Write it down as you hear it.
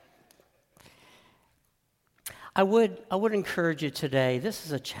I would encourage you today. This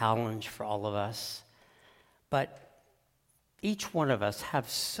is a challenge for all of us, but each one of us have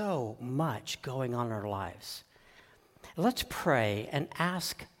so much going on in our lives. Let's pray and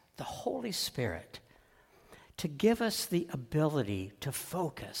ask the Holy Spirit to give us the ability to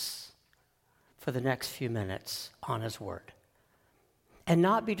focus for the next few minutes on His Word and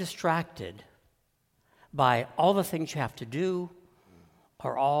not be distracted by all the things you have to do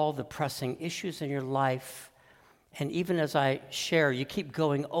or all the pressing issues in your life. And even as I share, you keep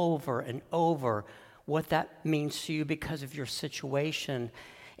going over and over what that means to you because of your situation,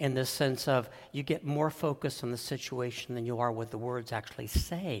 in the sense of you get more focused on the situation than you are what the Word's actually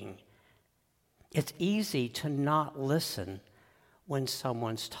saying. It's easy to not listen when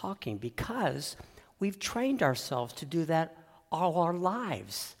someone's talking because we've trained ourselves to do that all our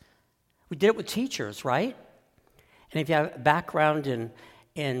lives. We did it with teachers, right? And if you have a background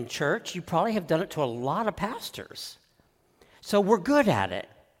in church, you probably have done it to a lot of pastors. So we're good at it.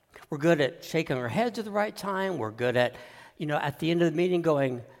 We're good at shaking our heads at the right time. We're good at, at the end of the meeting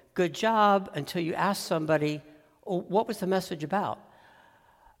going, good job, until you ask somebody, oh, what was the message about?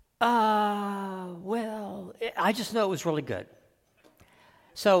 I just know it was really good.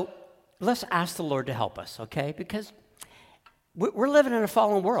 So let's ask the Lord to help us, okay? Because we're living in a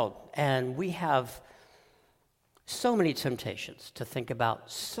fallen world, and we have so many temptations to think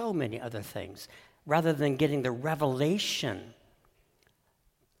about so many other things rather than getting the revelation,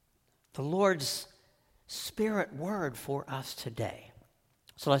 the Lord's Spirit word for us today.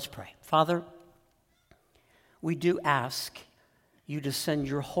 So let's pray. Father, we do ask you to send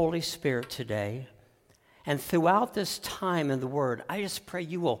your Holy Spirit today. And throughout this time in the Word, I just pray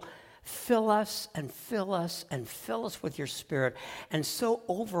you will fill us and fill us and fill us with your Spirit and so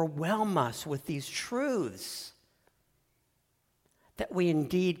overwhelm us with these truths that we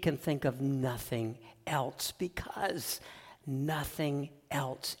indeed can think of nothing else, because nothing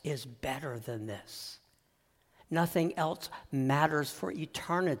else is better than this. Nothing else matters for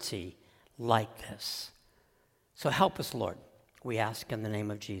eternity like this. So help us, Lord, we ask in the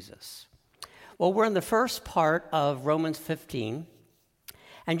name of Jesus. Well, we're in the first part of Romans 15.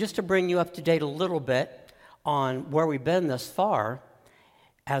 And just to bring you up to date a little bit on where we've been thus far,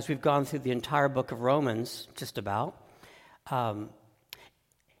 as we've gone through the entire book of Romans, just about,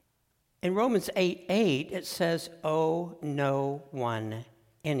 in Romans 8:8, it says, owe no one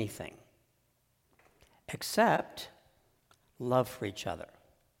anything except love for each other.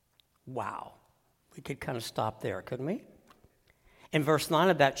 Wow. We could kind of stop there, couldn't we? In verse 9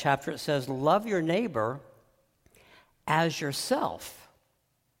 of that chapter, it says, love your neighbor as yourself.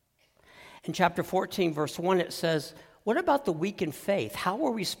 In chapter 14, verse 1, it says, what about the weak in faith? How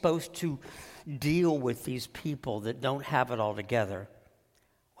are we supposed to deal with these people that don't have it all together?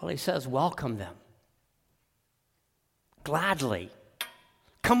 Well, he says, welcome them. Gladly.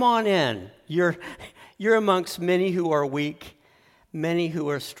 Come on in. You're amongst many who are weak, many who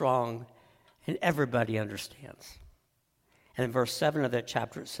are strong, and everybody understands. And in verse 7 of that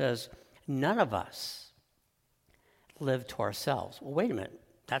chapter, it says, none of us live to ourselves. Well, wait a minute.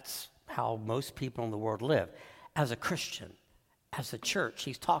 That's how most people in the world live. As a Christian, as a church,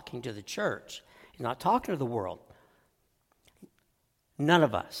 he's talking to the church. He's not talking to the world. None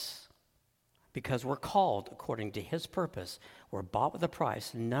of us, because we're called according to his purpose. We're bought with a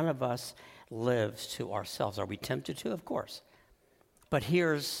price. None of us lives to ourselves. Are we tempted to? Of course. But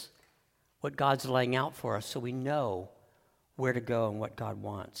here's what God's laying out for us so we know where to go and what God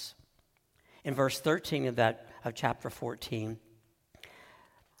wants. In verse 13 of chapter 14,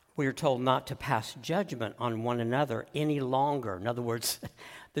 we are told not to pass judgment on one another any longer. In other words,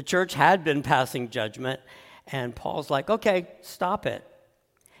 the church had been passing judgment, and Paul's like, okay, stop it.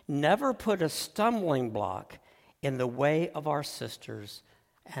 Never put a stumbling block in the way of our sisters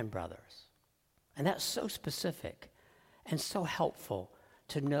and brothers. And that's so specific and so helpful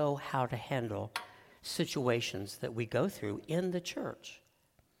to know how to handle situations that we go through in the church.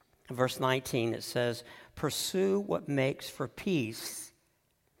 In verse 19, it says, pursue what makes for peace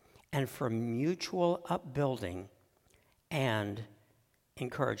and for mutual upbuilding and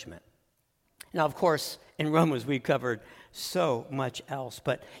encouragement. Now, of course, in Romans, we covered so much else,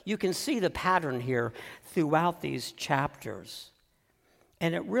 but you can see the pattern here throughout these chapters.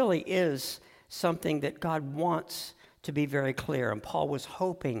 And it really is something that God wants to be very clear, and Paul was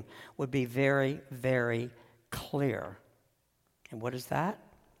hoping would be very, very clear. And what is that?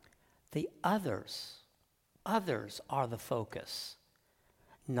 The others. Others are the focus,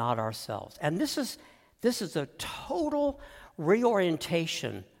 not ourselves. And this is a total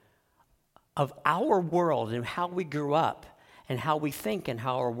reorientation of our world and how we grew up and how we think and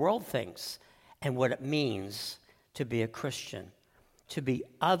how our world thinks and what it means to be a Christian, to be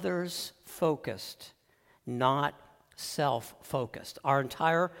others-focused, not self-focused. Our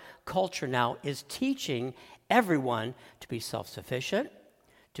entire culture now is teaching everyone to be self-sufficient,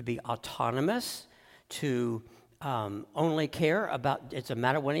 to be autonomous, to only care about, it doesn't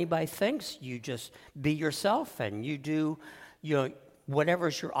matter what anybody thinks, you just be yourself and you do whatever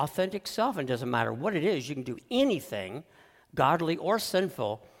is your authentic self, and it doesn't matter what it is, you can do anything, godly or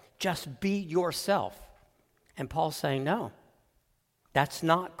sinful, just be yourself. And Paul's saying, no, that's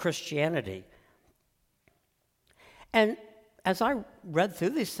not Christianity. And as I read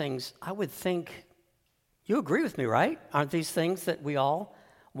through these things, I would think, you agree with me, right? Aren't these things that we all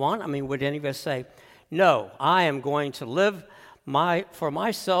want? I mean, would any of us say, no, I am going to live for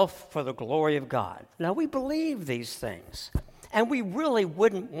myself for the glory of God? Now, we believe these things, and we really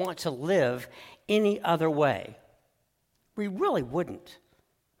wouldn't want to live any other way. We really wouldn't.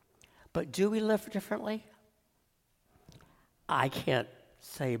 But do we live differently? I can't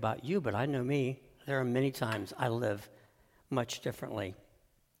say about you, but I know me. There are many times I live much differently.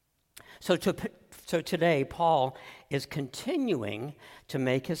 So today, Paul is continuing to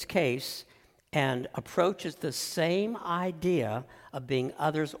make his case and approaches the same idea of being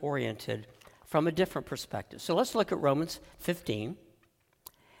others-oriented from a different perspective. So let's look at Romans 15.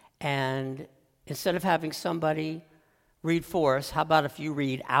 And instead of having somebody read for us, how about if you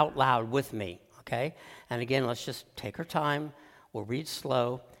read out loud with me, okay? And again, let's just take our time. We'll read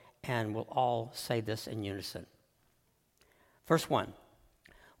slow, and we'll all say this in unison. Verse 1,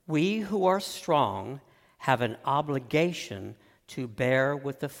 we who are strong have an obligation to bear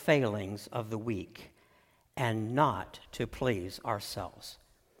with the failings of the weak and not to please ourselves.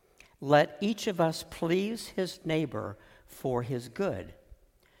 Let each of us please his neighbor for his good,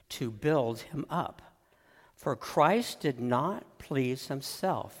 to build him up. For Christ did not please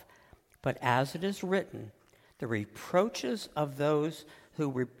himself, but as it is written, the reproaches of those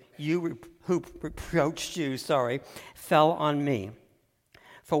who reproached you, fell on me.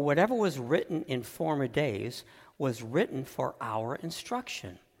 For whatever was written in former days was written for our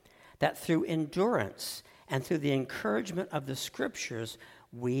instruction, that through endurance and through the encouragement of the Scriptures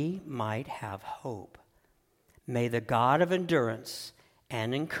we might have hope. May the God of endurance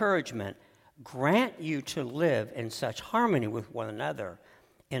and encouragement grant you to live in such harmony with one another,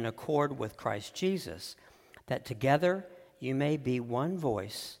 in accord with Christ Jesus, that together you may with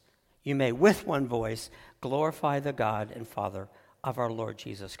one voice glorify the God and Father of our Lord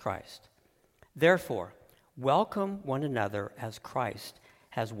Jesus Christ. Therefore, welcome one another as Christ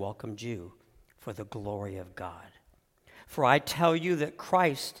has welcomed you for the glory of God. For I tell you that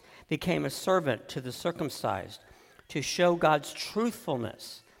Christ became a servant to the circumcised to show God's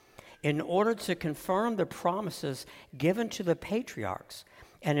truthfulness, in order to confirm the promises given to the patriarchs,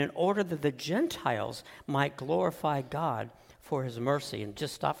 and in order that the Gentiles might glorify God for his mercy. And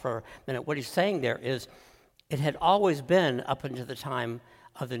just stop for a minute. What he's saying there is, it had always been up until the time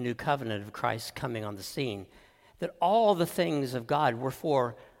of the new covenant of Christ coming on the scene, that all the things of God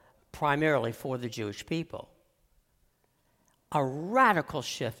were primarily for the Jewish people. A radical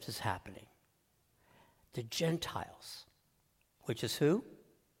shift is happening. The Gentiles, which is who?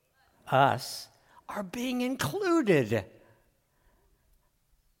 Us, are being included.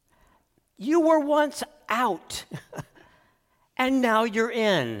 You were once out, and now you're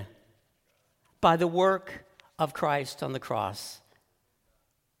in by the work of Christ on the cross.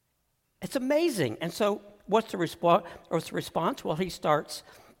 It's amazing. And so what's the response? Well, he starts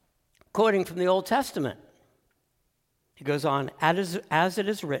quoting from the Old Testament. He goes on, as it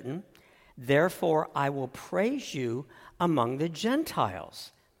is written, therefore I will praise you among the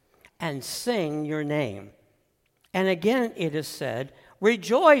Gentiles and sing your name. And again it is said,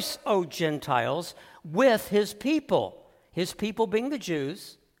 rejoice, O Gentiles, with his people being the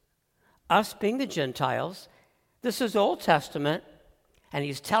Jews, us being the Gentiles. This is Old Testament, and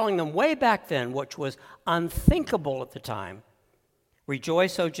he's telling them way back then, which was unthinkable at the time,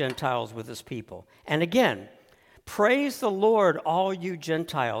 rejoice, O Gentiles, with his people. And again, praise the Lord, all you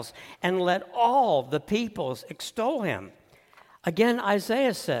Gentiles, and let all the peoples extol him. Again,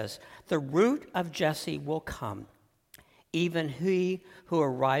 Isaiah says, the root of Jesse will come, even he who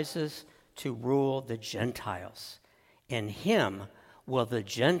arises to rule the Gentiles. In him will the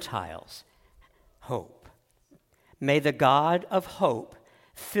Gentiles hope. May the God of hope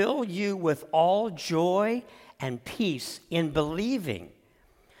fill you with all joy and peace in believing,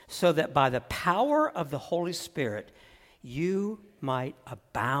 so that by the power of the Holy Spirit you might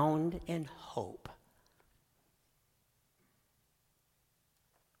abound in hope.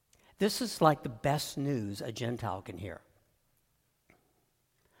 This is like the best news a Gentile can hear.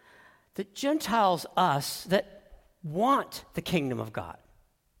 The Gentiles, us, that want the kingdom of God.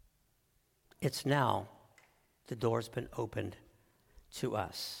 It's now the door's been opened to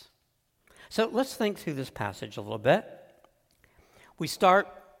us. So let's think through this passage a little bit. We start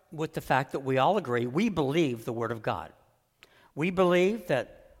with the fact that we all agree we believe the Word of God. We believe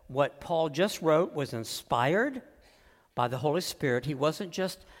that what Paul just wrote was inspired by the Holy Spirit. He wasn't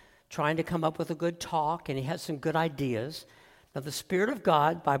just trying to come up with a good talk, and he had some good ideas. Now, the Spirit of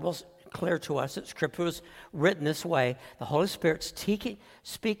God, Bible's clear to us that Scripture was written this way. The Holy Spirit's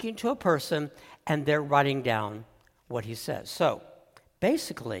speaking to a person, and they're writing down what he says. So,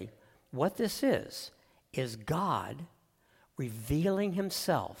 basically, what this is God revealing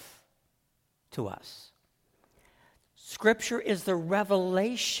himself to us. Scripture is the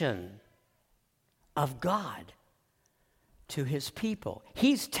revelation of God to his people.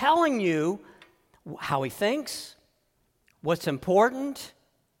 He's telling you how he thinks, what's important,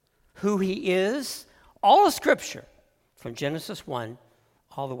 who he is, all of Scripture, from Genesis 1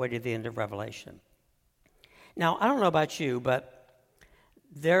 all the way to the end of Revelation. Now, I don't know about you, but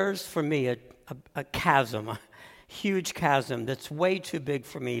there's, for me, a chasm, a huge chasm that's way too big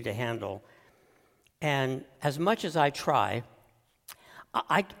for me to handle. And as much as I try,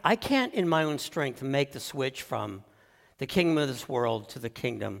 I can't in my own strength make the switch from the kingdom of this world to the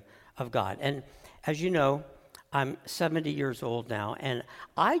kingdom of God. And as you know, I'm 70 years old now, and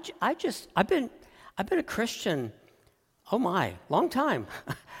I've been a Christian, long time,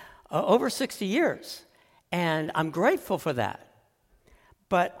 over 60 years, and I'm grateful for that.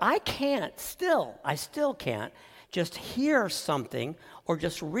 But I still can't just hear something or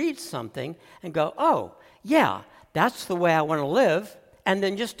just read something and go, oh, yeah, that's the way I want to live, and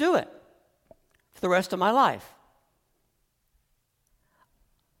then just do it for the rest of my life.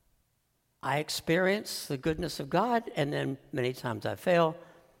 I experience the goodness of God, and then many times I fail.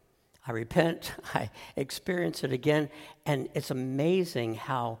 I repent. I experience it again. And it's amazing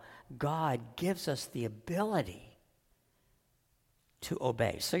how God gives us the ability to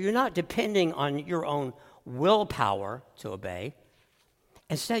obey. So you're not depending on your own willpower to obey.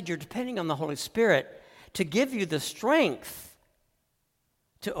 Instead, you're depending on the Holy Spirit to give you the strength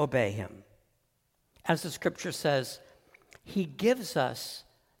to obey him. As the Scripture says, he gives us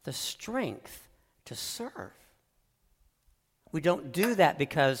the strength to serve. We don't do that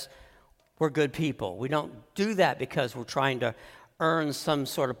because we're good people. We don't do that because we're trying to earn some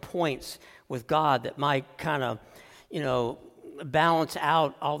sort of points with God that might kind of, balance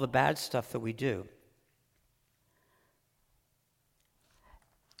out all the bad stuff that we do.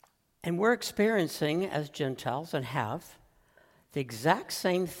 And we're experiencing, as Gentiles, and have, the exact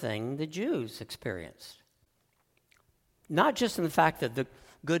same thing the Jews experienced. Not just in the fact that the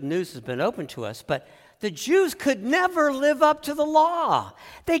good news has been open to us, but the Jews could never live up to the law.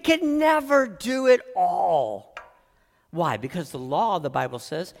 They could never do it all. Why? Because the law, the Bible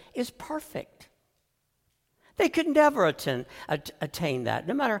says, is perfect. They could never attain that,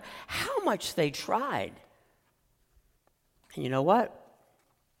 no matter how much they tried. And you know what?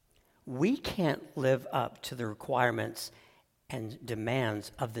 We can't live up to the requirements and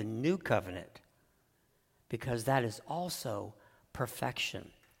demands of the new covenant, because that is also perfection.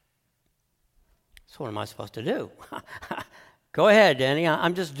 So what am I supposed to do? Go ahead, Danny.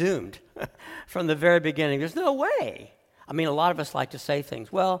 I'm just doomed from the very beginning. There's no way. I mean, a lot of us like to say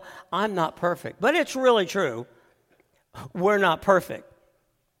things, well, I'm not perfect. But it's really true. We're not perfect.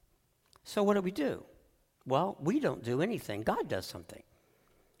 So what do? Well, we don't do anything. God does something.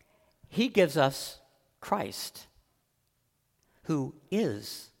 He gives us Christ, who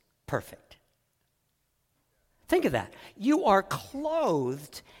is perfect. Think of that. You are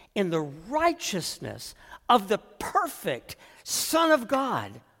clothed in the righteousness of the perfect Son of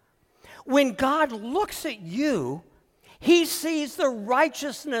God. When God looks at you, he sees the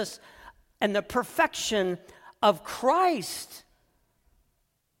righteousness and the perfection of Christ.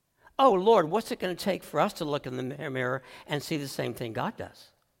 Oh, Lord, what's it going to take for us to look in the mirror and see the same thing God does?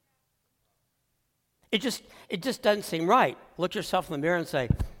 It just doesn't seem right. Look yourself in the mirror and say,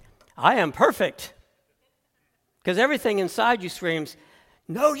 I am perfect. Because everything inside you screams,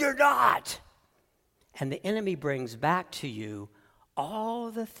 no, you're not. And the enemy brings back to you all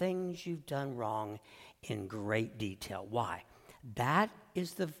the things you've done wrong in great detail. Why? That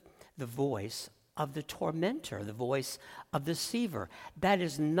is the voice of the tormentor, the voice of the deceiver. That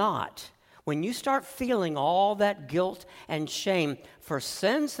is not, when you start feeling all that guilt and shame for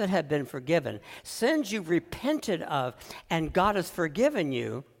sins that have been forgiven, sins you've repented of, and God has forgiven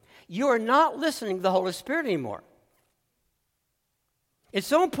you, you are not listening to the Holy Spirit anymore. It's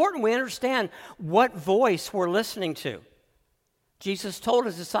so important we understand what voice we're listening to. Jesus told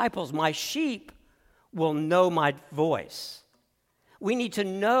his disciples, my sheep will know my voice. We need to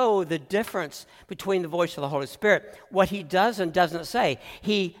know the difference between the voice of the Holy Spirit, what he does and doesn't say.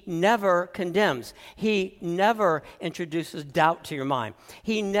 He never condemns. He never introduces doubt to your mind.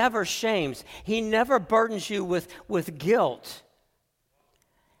 He never shames. He never burdens you with guilt.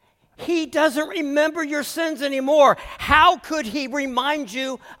 He doesn't remember your sins anymore. How could he remind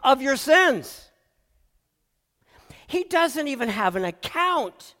you of your sins? He doesn't even have an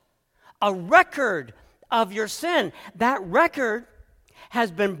account, a record of your sin. That record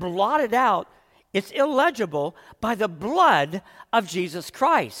has been blotted out. It's illegible by the blood of Jesus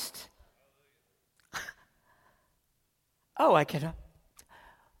Christ. Oh, I can.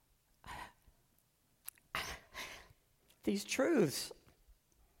 These truths,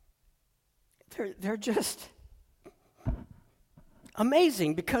 they're just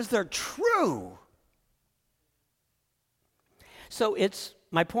amazing because they're true. So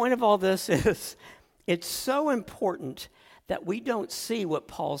my point of all this is, it's so important that we don't see what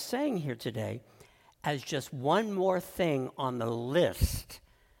Paul's saying here today as just one more thing on the list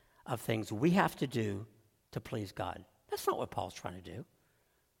of things we have to do to please God. That's not what Paul's trying to do.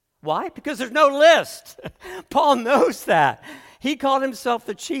 Why? Because there's no list. Paul knows that. He called himself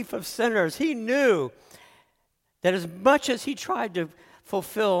the chief of sinners. He knew that as much as he tried to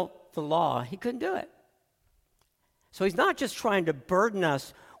fulfill the law, he couldn't do it. So he's not just trying to burden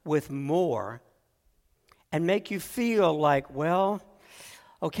us with more and make you feel like, well,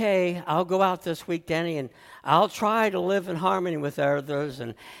 okay, I'll go out this week, Danny, and I'll try to live in harmony with others,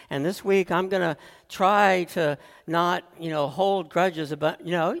 and this week I'm going to try to not, hold grudges about,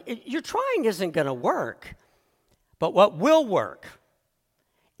 your trying isn't going to work. But what will work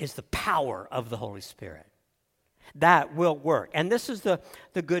is the power of the Holy Spirit. That will work. And this is the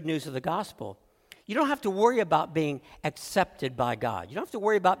good news of the gospel. You don't have to worry about being accepted by God. You don't have to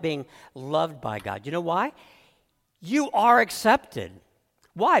worry about being loved by God. You know why? You are accepted.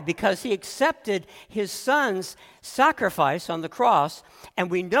 Why? Because he accepted his son's sacrifice on the cross, and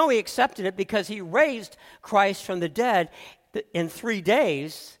we know he accepted it because he raised Christ from the dead in 3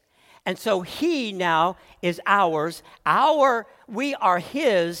 days. And so he now is ours. We are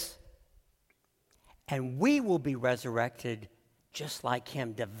his, and we will be resurrected just like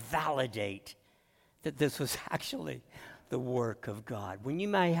him to validate that this was actually the work of God. When you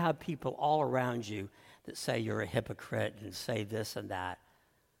may have people all around you that say you're a hypocrite and say this and that,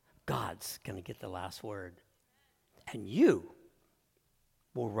 God's going to get the last word. And you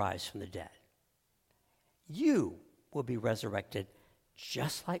will rise from the dead. You will be resurrected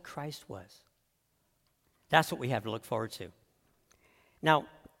just like Christ was. That's what we have to look forward to. Now,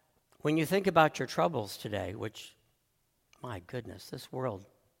 when you think about your troubles today, which, my goodness, this world,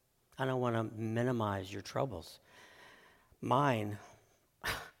 I don't want to minimize your troubles. Mine,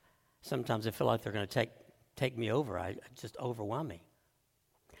 sometimes I feel like they're going to take me over. Just overwhelm me.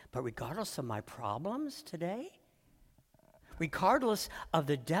 But regardless of my problems today, regardless of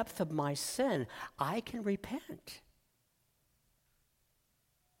the depth of my sin, I can repent.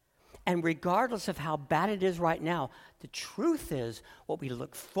 And regardless of how bad it is right now, the truth is what we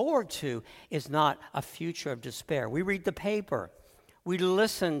look forward to is not a future of despair. We read the paper. We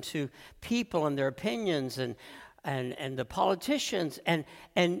listen to people and their opinions and the politicians, and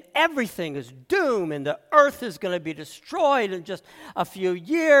everything is doom, and the earth is going to be destroyed in just a few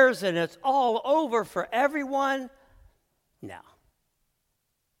years, and it's all over for everyone. No,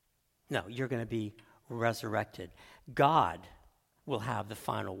 you're going to be resurrected. God will have the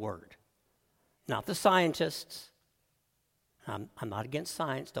final word. Not the scientists. I'm not against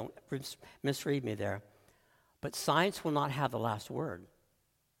science. Don't misread me there. But science will not have the last word.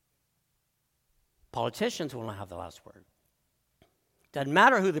 Politicians will not have the last word. Doesn't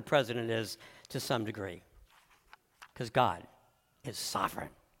matter who the president is to some degree, because God is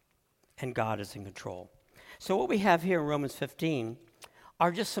sovereign and God is in control. So what we have here in Romans 15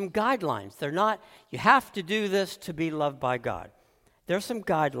 are just some guidelines. They're not, you have to do this to be loved by God. There's some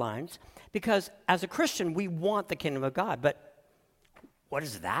guidelines because as a Christian, we want the kingdom of God. But what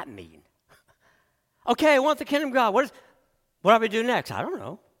does that mean? Okay, I want the kingdom of God. What do I do next? I don't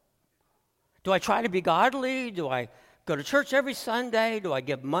know. Do I try to be godly? Do I go to church every Sunday? Do I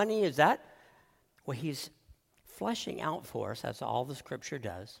give money? Is that? Well, he's fleshing out for us, as all the scripture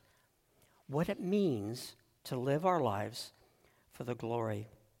does, what it means to live our lives for the glory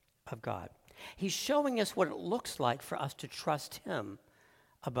of God. He's showing us what it looks like for us to trust him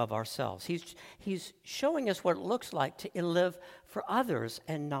above ourselves. He's showing us what it looks like to live for others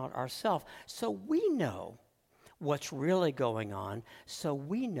and not ourselves. So we know what's really going on, so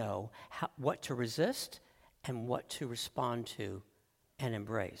we know what to resist and what to respond to and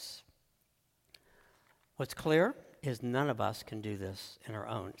embrace. What's clear is none of us can do this in our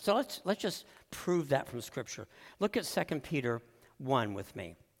own. So let's just prove that from Scripture. Look at 2 Peter 1 with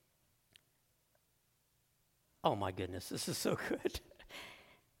me. Oh my goodness, this is so good.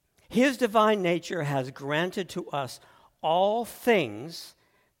 His divine nature has granted to us all things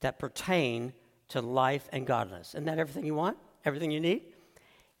that pertain to life and godliness. Isn't that everything you want? Everything you need?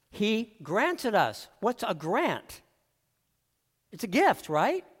 He granted us. What's a grant? It's a gift,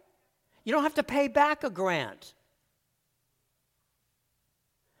 right? You don't have to pay back a grant.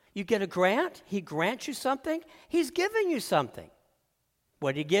 You get a grant, he grants you something, he's giving you something.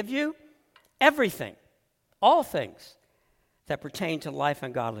 What did he give you? Everything, all things that pertain to life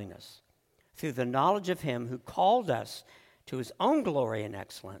and godliness, through the knowledge of him who called us to his own glory and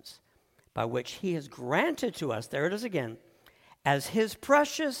excellence, by which he has granted to us, there it is again, as his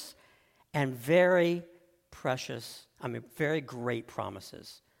precious and very great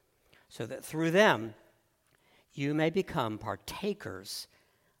promises, so that through them you may become partakers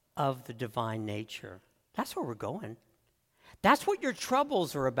of the divine nature. That's where we're going. That's what your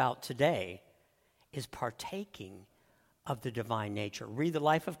troubles are about today, is partaking of the divine nature. Read the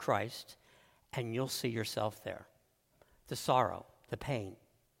life of Christ, and you'll see yourself there. The sorrow, the pain,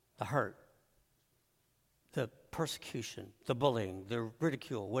 the hurt, the persecution, the bullying, the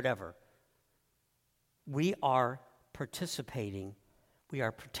ridicule, whatever. We are partaking,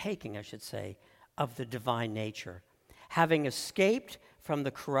 I should say, of the divine nature, having escaped from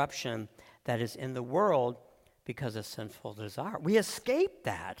the corruption that is in the world because of sinful desire. We escape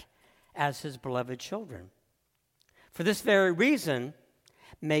that as his beloved children. For this very reason,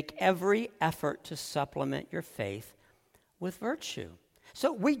 make every effort to supplement your faith with virtue.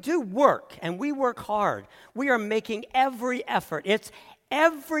 So we do work, and we work hard. We are making every effort. It's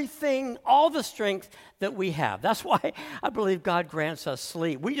everything, all the strength that we have. That's why I believe God grants us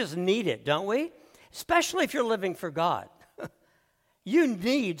sleep. We just need it, don't we? Especially if you're living for God. You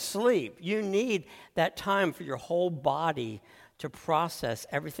need sleep. You need that time for your whole body to process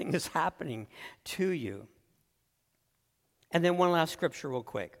everything that's happening to you. And then one last scripture real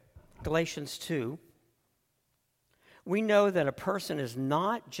quick. Galatians 2. We know that a person is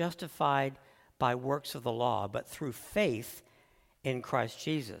not justified by works of the law, but through faith in Christ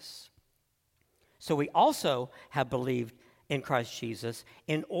Jesus. So we also have believed in Christ Jesus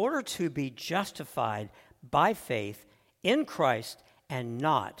in order to be justified by faith in Christ and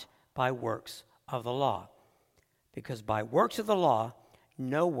not by works of the law. Because by works of the law,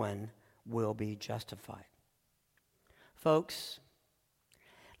 no one will be justified. Folks,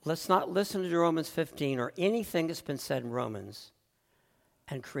 let's not listen to Romans 15 or anything that's been said in Romans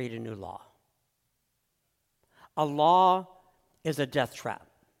and create a new law. A law is a death trap.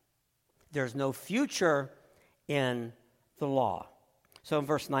 There's no future in the law. So in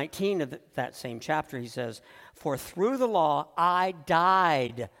verse 19 of that same chapter, he says, "For through the law I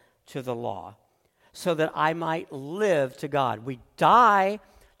died to the law, so that I might live to God." We die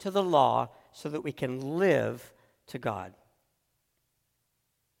to the law so that we can live to God.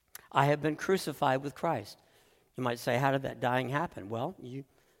 I have been crucified with Christ. You might say, how did that dying happen? Well, you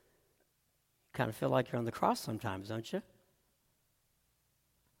kind of feel like you're on the cross sometimes, don't you?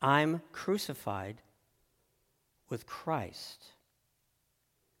 I'm crucified with Christ.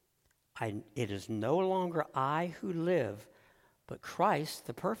 It is no longer I who live, but Christ,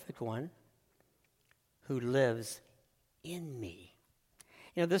 the perfect one, who lives in me.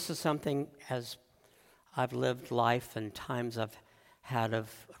 You know, this is something, as I've lived life and times I've had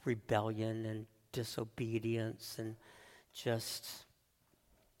of rebellion and disobedience and just,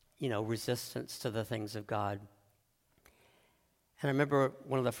 resistance to the things of God. And I remember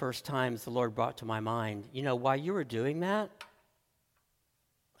one of the first times the Lord brought to my mind, while you were doing that,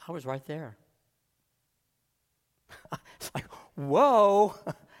 I was right there. It's like, whoa.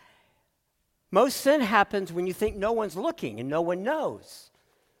 Most sin happens when you think no one's looking and no one knows.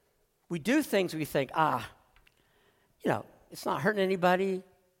 We do things we think, it's not hurting anybody.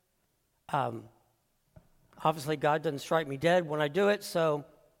 Obviously, God doesn't strike me dead when I do it, so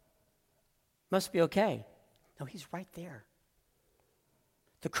must be okay. No, he's right there.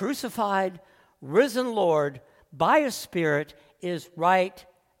 The crucified, risen Lord, by his Spirit, is right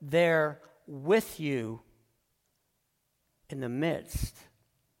there with you in the midst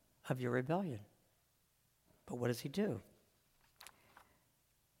of your rebellion. But what does he do?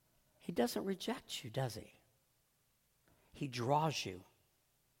 He doesn't reject you, does he? He draws you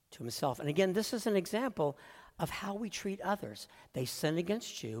to himself. And again, this is an example of how we treat others. They sin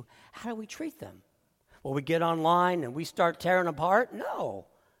against you. How do we treat them? Well, we get online and we start tearing apart? No.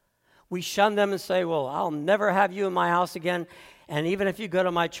 We shun them and say, well, I'll never have you in my house again. And even if you go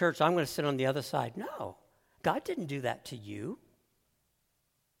to my church, I'm going to sit on the other side. No. God didn't do that to you.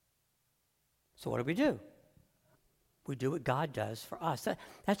 So what do? We do what God does for us.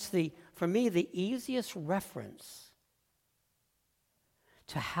 That's for me, the easiest reference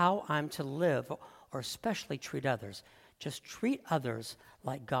to how I'm to live or especially treat others. Just treat others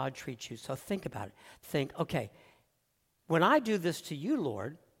like God treats you. So think about it. Think, okay, when I do this to you,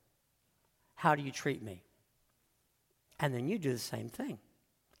 Lord, how do you treat me? And then you do the same thing.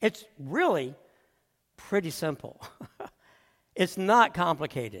 It's really pretty simple. It's not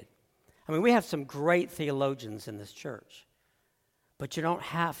complicated. I mean, we have some great theologians in this church, but you don't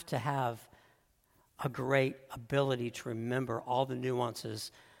have to have a great ability to remember all the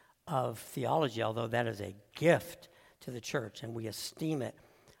nuances of theology, although that is a gift to the church, and we esteem it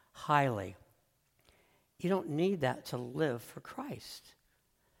highly. You don't need that to live for Christ.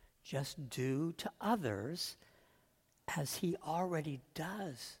 Just do to others as he already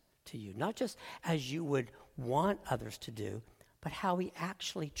does to you. Not just as you would want others to do, but how he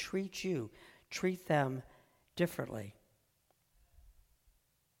actually treats you. Treat them differently.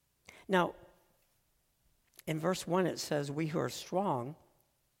 Now, in verse 1 it says, we who are strong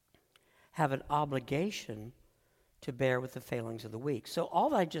have an obligation to bear with the failings of the weak. So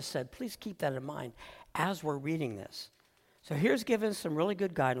all that I just said, please keep that in mind as we're reading this. So here's given some really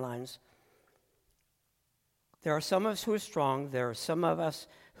good guidelines. There are some of us who are strong. There are some of us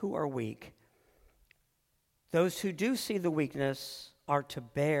who are weak. Those who do see the weakness are to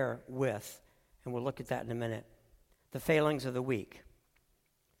bear with, and we'll look at that in a minute, the failings of the weak.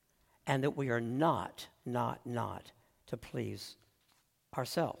 And that we are not to please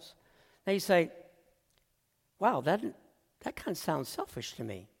ourselves. Now you say, wow, that kind of sounds selfish to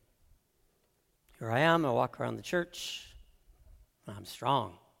me. Here I am, I walk around the church, I'm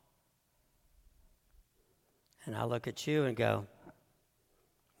strong. And I look at you and go,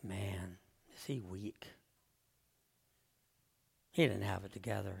 man, is he weak? He didn't have it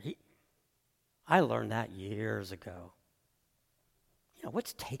together. I learned that years ago. You know,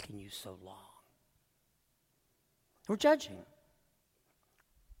 what's taking you so long? We're judging.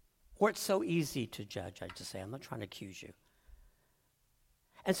 Or it's so easy to judge, I just say. I'm not trying to accuse you.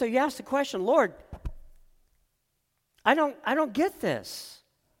 And so you ask the question, Lord, I don't get this.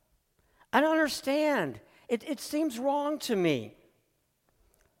 I don't understand. It seems wrong to me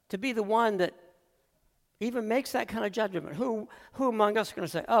to be the one that even makes that kind of judgment. Who among us is going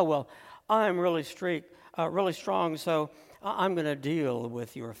to say, oh, well, I'm really strong, so I'm going to deal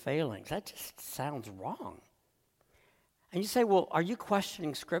with your failings? That just sounds wrong. And you say, well, are you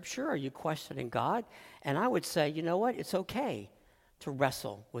questioning Scripture? Are you questioning God? And I would say, you know what? It's okay to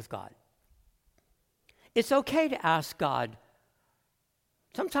wrestle with God. It's okay to ask God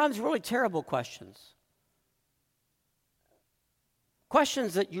sometimes really terrible questions.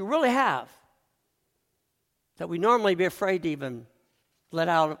 Questions that you really have, that we normally be afraid to even let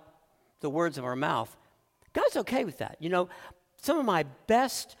out the words of our mouth. God's okay with that. You know, some of my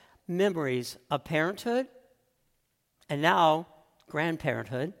best memories of parenthood and now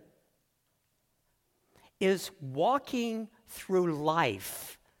grandparenthood is walking through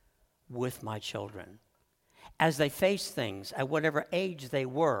life with my children as they face things at whatever age they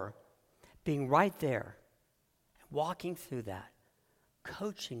were, being right there, walking through that,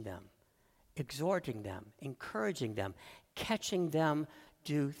 coaching them, exhorting them, encouraging them, catching them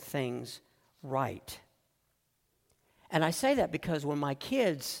do things right. And I say that because when my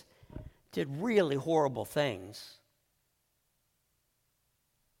kids did really horrible things,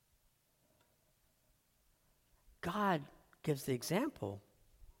 God gives the example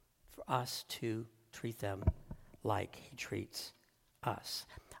for us to treat them like he treats us.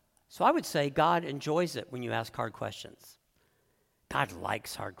 So I would say God enjoys it when you ask hard questions. God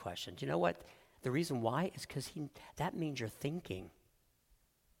likes hard questions. You know what? The reason why is because that means you're thinking.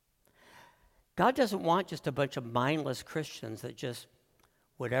 God doesn't want just a bunch of mindless Christians that just,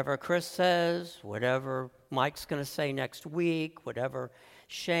 whatever Chris says, whatever Mike's going to say next week, whatever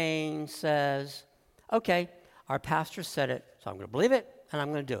Shane says, okay, our pastor said it, so I'm going to believe it, and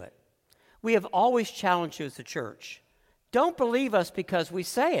I'm going to do it. We have always challenged you as a church. Don't believe us because we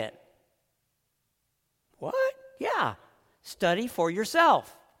say it. What? Yeah. Study for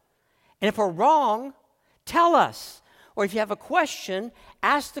yourself. And if we're wrong, tell us. Or if you have a question,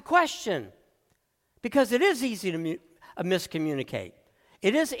 ask the question. Because it is easy to miscommunicate.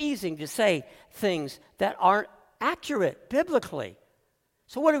 It is easy to say things that aren't accurate biblically.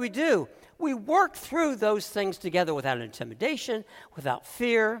 So what do? We work through those things together without intimidation, without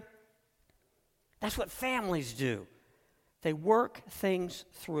fear. That's what families do. They work things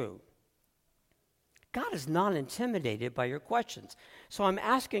through. God is not intimidated by your questions. So I'm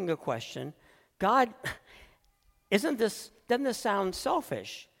asking a question. God, doesn't this sound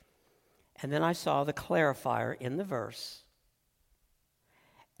selfish? And then I saw the clarifier in the verse.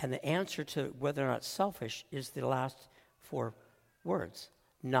 And the answer to whether or not it's selfish is the last 4 words,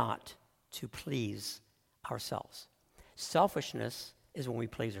 not to please ourselves. Selfishness is when we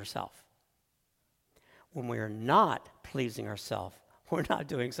please ourselves. When we are not pleasing ourselves, we're not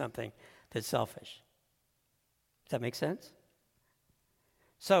doing something that's selfish. Does that make sense?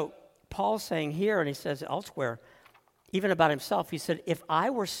 So Paul's saying here, and he says elsewhere, even about himself, he said, if I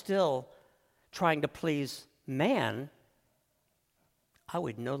were still trying to please man, I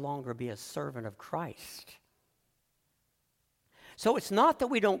would no longer be a servant of Christ. So it's not that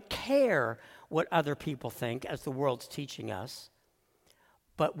we don't care what other people think, as the world's teaching us,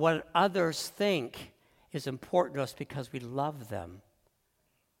 but what others think is important to us because we love them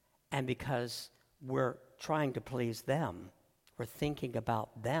and because we're trying to please them. We're thinking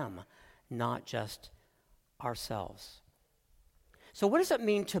about them, not just ourselves. So what does it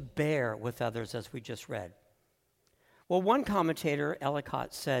mean to bear with others, as we just read? Well, one commentator,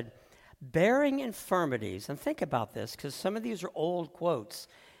 Ellicott, said, bearing infirmities, and think about this, because some of these are old quotes,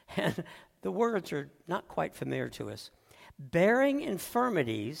 and the words are not quite familiar to us. Bearing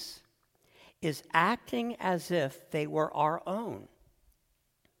infirmities is acting as if they were our own,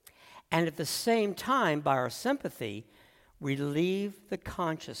 and at the same time, by our sympathy, relieve the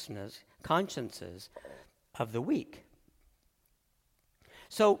consciences of the weak.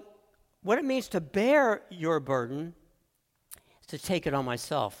 So what it means to bear your burden is to take it on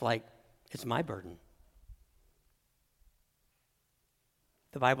myself, like it's my burden.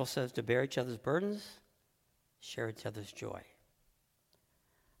 The Bible says to bear each other's burdens, share each other's joy.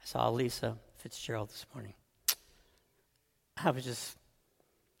 I saw Lisa Fitzgerald this morning. I was just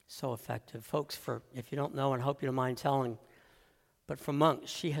so effective. Folks, if you don't know, and I hope you don't mind telling, but for months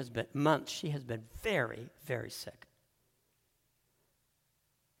she has been very, very sick.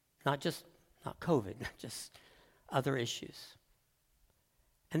 Not COVID, just other issues.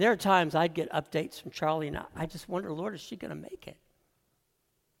 And there are times I'd get updates from Charlie, and I just wonder, Lord, is she going to make it?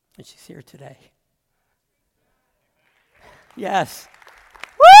 And she's here today. Yes.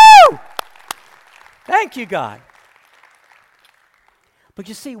 Woo! Thank you, God. But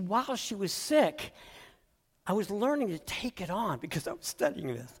you see, while she was sick, I was learning to take it on because I was studying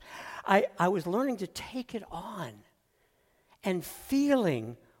this. I was learning to take it on and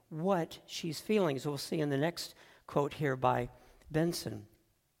feeling what she's feeling, as we'll see in the next quote here by Benson.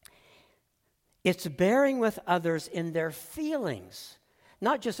 It's bearing with others in their feelings,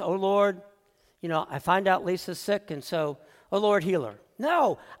 not just, oh, Lord, I find out Lisa's sick, and so, oh, Lord, heal her.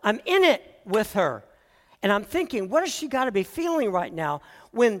 No, I'm in it with her. And I'm thinking, what has she got to be feeling right now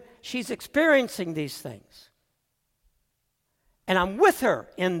when she's experiencing these things? And I'm with her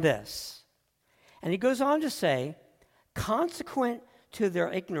in this. And he goes on to say, consequent to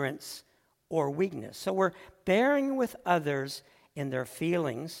their ignorance or weakness. So we're bearing with others in their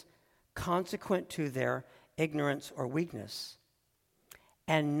feelings, consequent to their ignorance or weakness,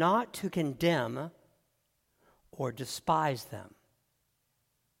 and not to condemn or despise them.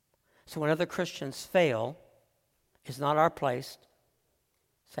 So when other Christians fail, it's not our place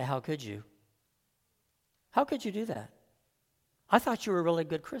to say, how could you? How could you do that? I thought you were a really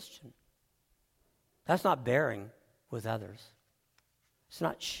good Christian. That's not bearing with others. It's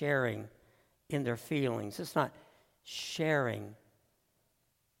not sharing in their feelings. It's not sharing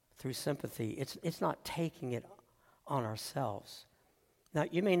through sympathy. It's not taking it on ourselves. Now,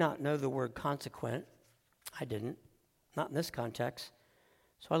 you may not know the word consequent. I didn't. Not in this context.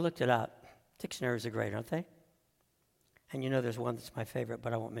 So I looked it up. Dictionaries are great, aren't they? And there's one that's my favorite,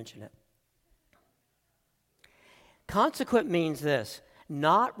 but I won't mention it. Consequent means this: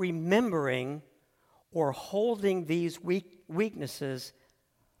 not remembering or holding these weaknesses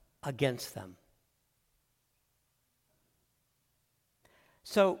against them.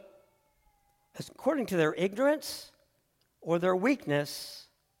 So, according to their ignorance or their weakness,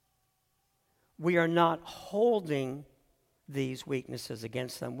 we are not holding these weaknesses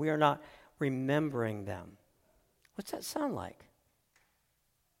against them. We are not remembering them. What's that sound like?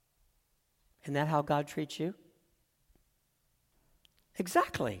 Isn't that how God treats you?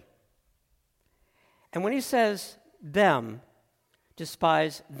 Exactly. And when he says them,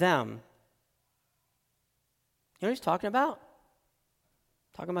 despise them, you know what he's talking about?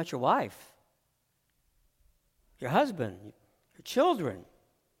 Talking about your wife, your husband, your children,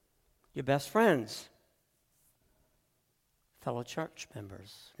 your best friends, fellow church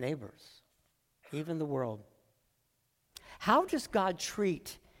members, neighbors, even the world. How does God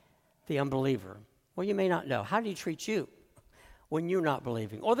treat the unbeliever? Well, you may not know. How did he treat you? when you're not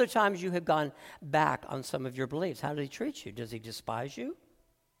believing, or the times you have gone back on some of your beliefs. How does he treat you? Does he despise you?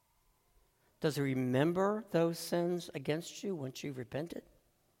 Does he remember those sins against you once you've repented?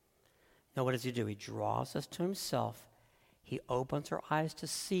 No, what does he do? He draws us to himself. He opens our eyes to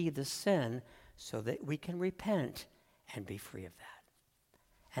see the sin so that we can repent and be free of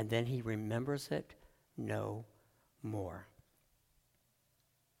that. And then he remembers it no more.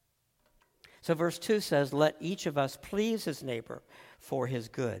 So verse 2 says, let each of us please his neighbor for his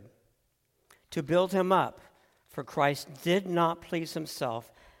good, to build him up. For Christ did not please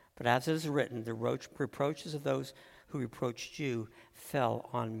himself, but as it is written, the reproaches of those who reproached you fell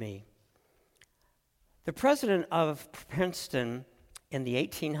on me. The president of Princeton in the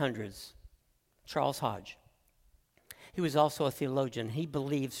 1800s, Charles Hodge, he was also a theologian. He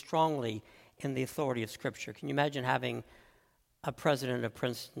believed strongly in the authority of Scripture. Can you imagine having a president of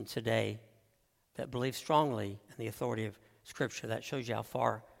Princeton today that believes strongly in the authority of Scripture? That shows you how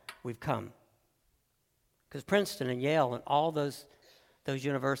far we've come. Because Princeton and Yale and all those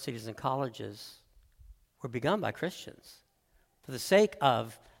universities and colleges were begun by Christians for the sake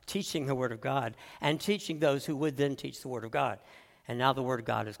of teaching the Word of God and teaching those who would then teach the Word of God. And now the Word of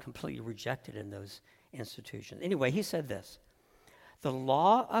God is completely rejected in those institutions. Anyway, he said this, the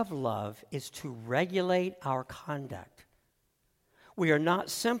law of love is to regulate our conduct. We are not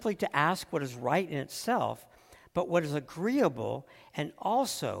simply to ask what is right in itself, but what is agreeable and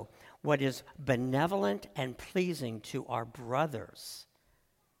also what is benevolent and pleasing to our brothers.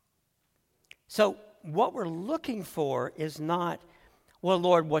 So what we're looking for is not, well,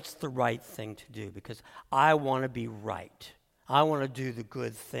 Lord, what's the right thing to do? Because I want to be right. I want to do the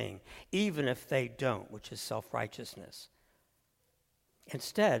good thing, even if they don't, which is self-righteousness.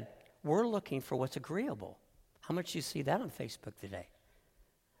 Instead, we're looking for what's agreeable. How much do you see that on Facebook today?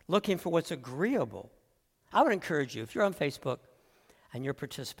 Looking for what's agreeable. I would encourage you, if you're on Facebook and you're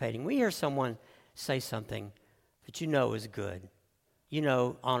participating, when you hear someone say something that you know is good, you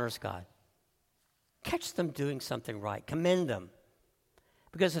know honors God, catch them doing something right. Commend them.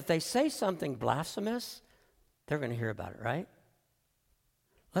 Because if they say something blasphemous, they're going to hear about it, right?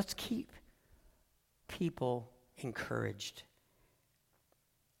 Let's keep people encouraged.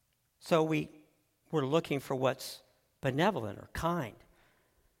 So we're looking for what's benevolent or kind,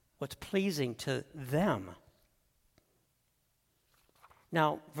 what's pleasing to them.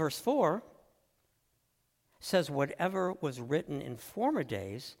 Now, verse 4 says, whatever was written in former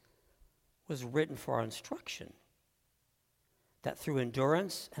days was written for our instruction, that through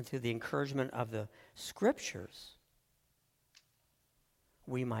endurance and through the encouragement of the Scriptures,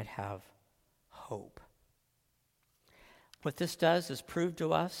 we might have hope. What this does is prove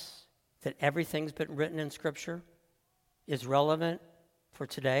to us that everything's been written in Scripture is relevant for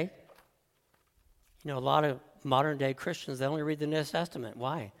today. You know, a lot of modern-day Christians, they only read the New Testament.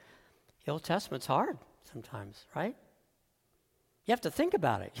 Why? The Old Testament's hard sometimes, right? You have to think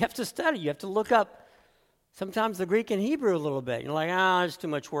about it. You have to study. You have to look up sometimes the Greek and Hebrew a little bit. You're like, it's too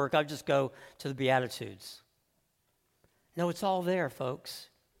much work. I'll just go to the Beatitudes. No, it's all there, folks.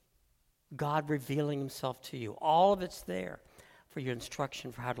 God revealing himself to you. All of it's there for your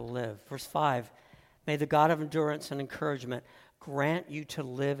instruction for how to live. Verse 5, may the God of endurance and encouragement grant you to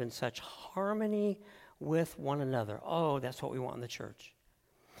live in such harmony with one another. Oh, that's what we want in the church.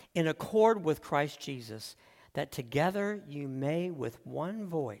 In accord with Christ Jesus, that together you may with one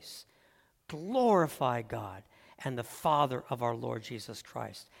voice glorify God and the Father of our Lord Jesus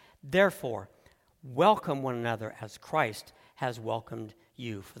Christ. Therefore, welcome one another as Christ has welcomed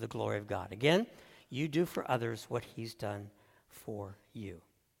you for the glory of God. Again, you do for others what he's done for you.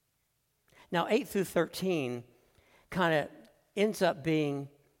 Now, 8 through 13 kind of ends up being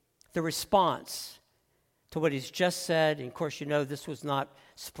the response to what he's just said. And of course, you know this was not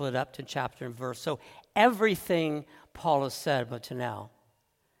split up to chapter and verse. So everything Paul has said up to now,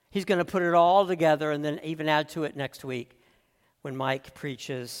 he's going to put it all together and then even add to it next week when Mike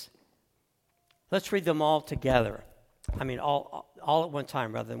preaches. Let's read them all together. I mean, all at one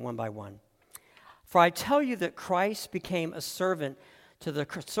time rather than one by one. For I tell you that Christ became a servant to the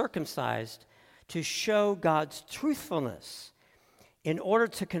circumcised to show God's truthfulness in order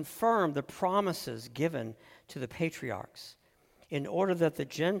to confirm the promises given to the patriarchs, in order that the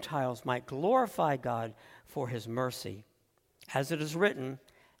Gentiles might glorify God for his mercy. As it is written,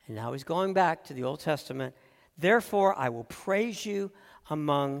 and now he's going back to the Old Testament, therefore I will praise you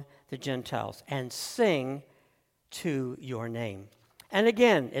among the Gentiles and sing to your name. And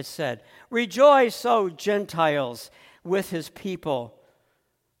again it said, rejoice, O Gentiles, with his people.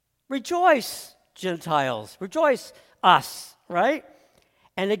 Rejoice, Gentiles. Rejoice, us, right?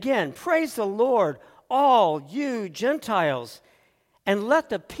 And again, praise the Lord, all you Gentiles, And let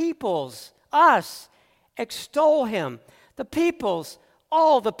the peoples, us, extol him. The peoples,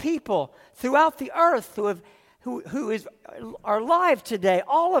 all the people throughout the earth who are alive today,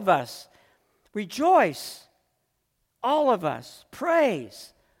 all of us, rejoice. All of us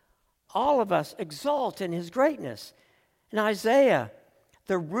praise. All of us exalt in his greatness. In Isaiah,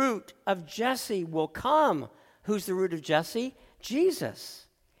 the root of Jesse will come. Who's the root of Jesse? Jesus.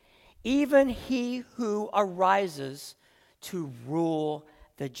 Even he who arises to rule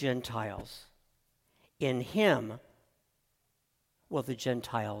the Gentiles. In him will the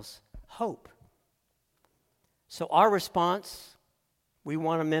Gentiles hope. So our response, we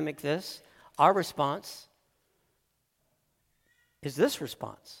want to mimic this. Our response is this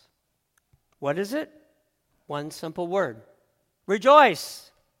response. What is it? One simple word.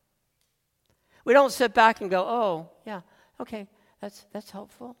 Rejoice. We don't sit back and go, oh, yeah, okay, that's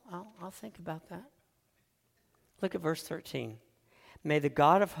helpful. I'll think about that. Look at verse 13. May the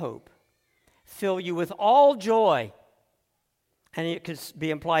God of hope fill you with all joy, and it could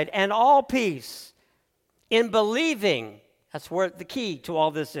be implied, and all peace in believing. That's where the key to all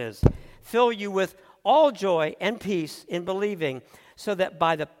this is. Fill you with all joy and peace in believing, so that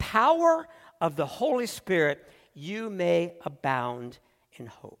by the power of the Holy Spirit you may abound in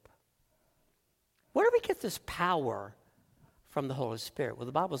hope. Where do we get this power from the Holy Spirit? Well,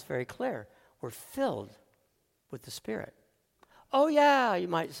 the Bible is very clear. We're filled with the Spirit. Oh, yeah, you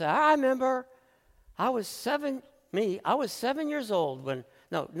might say, I remember I was 7 years old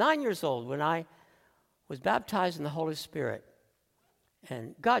 9 years old when I was baptized in the Holy Spirit.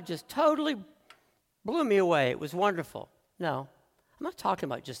 And God just totally blew me away. It was wonderful. No, I'm not talking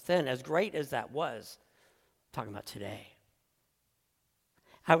about just then, as great as that was. I'm talking about today.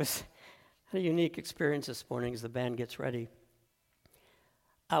 I had a unique experience this morning as the band gets ready.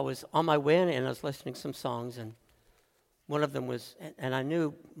 I was on my way in and I was listening to some songs, and one of them was, and I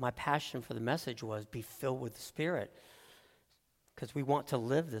knew my passion for the message was be filled with the Spirit, because we want to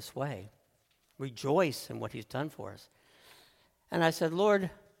live this way, rejoice in what he's done for us. And I said, Lord,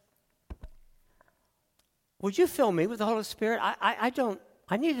 would you fill me with the Holy Spirit?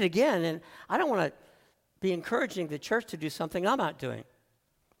 I need it again, and I don't want to be encouraging the church to do something I'm not doing.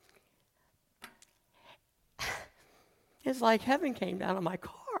 It's like heaven came down on my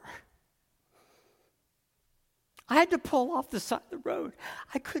car. I had to pull off the side of the road.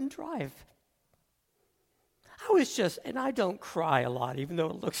 I couldn't drive. And I don't cry a lot, even though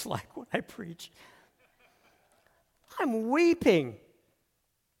it looks like when I preach. I'm weeping.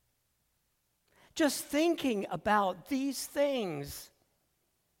 Just thinking about these things.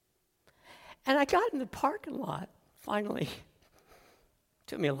 And I got in the parking lot, finally. It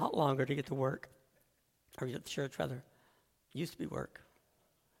took me a lot longer to get to work. Or at the church, rather. It used to be work.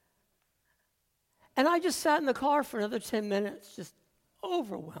 And I just sat in the car for another 10 minutes, just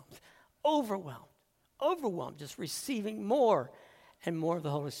overwhelmed, just receiving more and more of the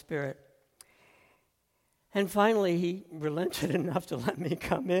Holy Spirit. And finally, he relented enough to let me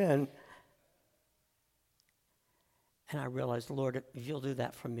come in. And I realized, Lord, if you'll do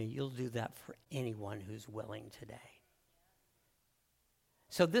that for me, you'll do that for anyone who's willing today.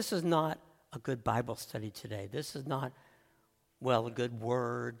 So this is not a good Bible study today. This is not, a good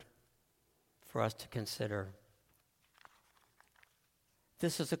word for us to consider.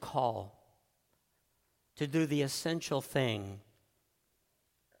 This is a call to do the essential thing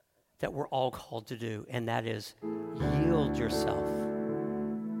that we're all called to do, and that is yield yourself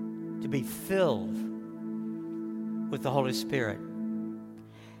to be filled with the Holy Spirit.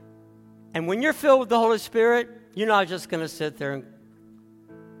 And when you're filled with the Holy Spirit, you're not just going to sit there and,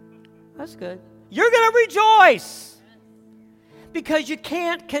 that's good. You're going to rejoice because you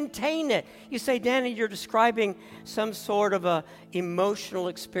can't contain it. You say, Danny, you're describing some sort of a emotional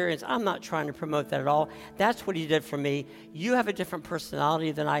experience. I'm not trying to promote that at all. That's what he did for me. You have a different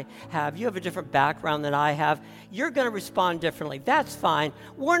personality than I have. You have a different background than I have. You're going to respond differently. That's fine.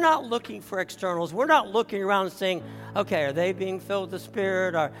 We're not looking for externals. We're not looking around and saying, okay, are they being filled with the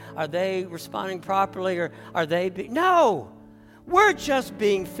Spirit? Are they responding properly? Or are they No. We're just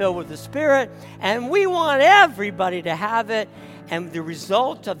being filled with the Spirit, and we want everybody to have it. And the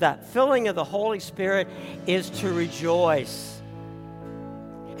result of that filling of the Holy Spirit is to rejoice.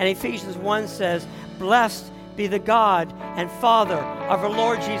 And Ephesians 1 says, blessed be the God and Father of our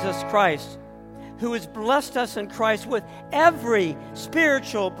Lord Jesus Christ, who has blessed us in Christ with every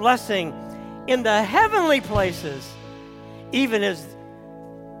spiritual blessing in the heavenly places, even as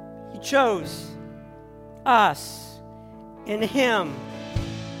he chose us in him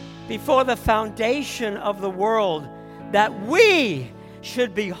before the foundation of the world, that we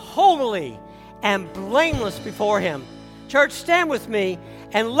should be holy and blameless before him. Church, stand with me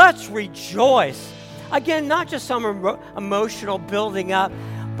and let's rejoice. Again, not just some emotional building up,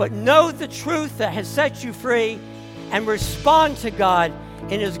 but know the truth that has set you free and respond to God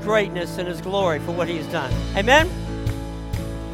in His greatness and His glory for what He has done. Amen?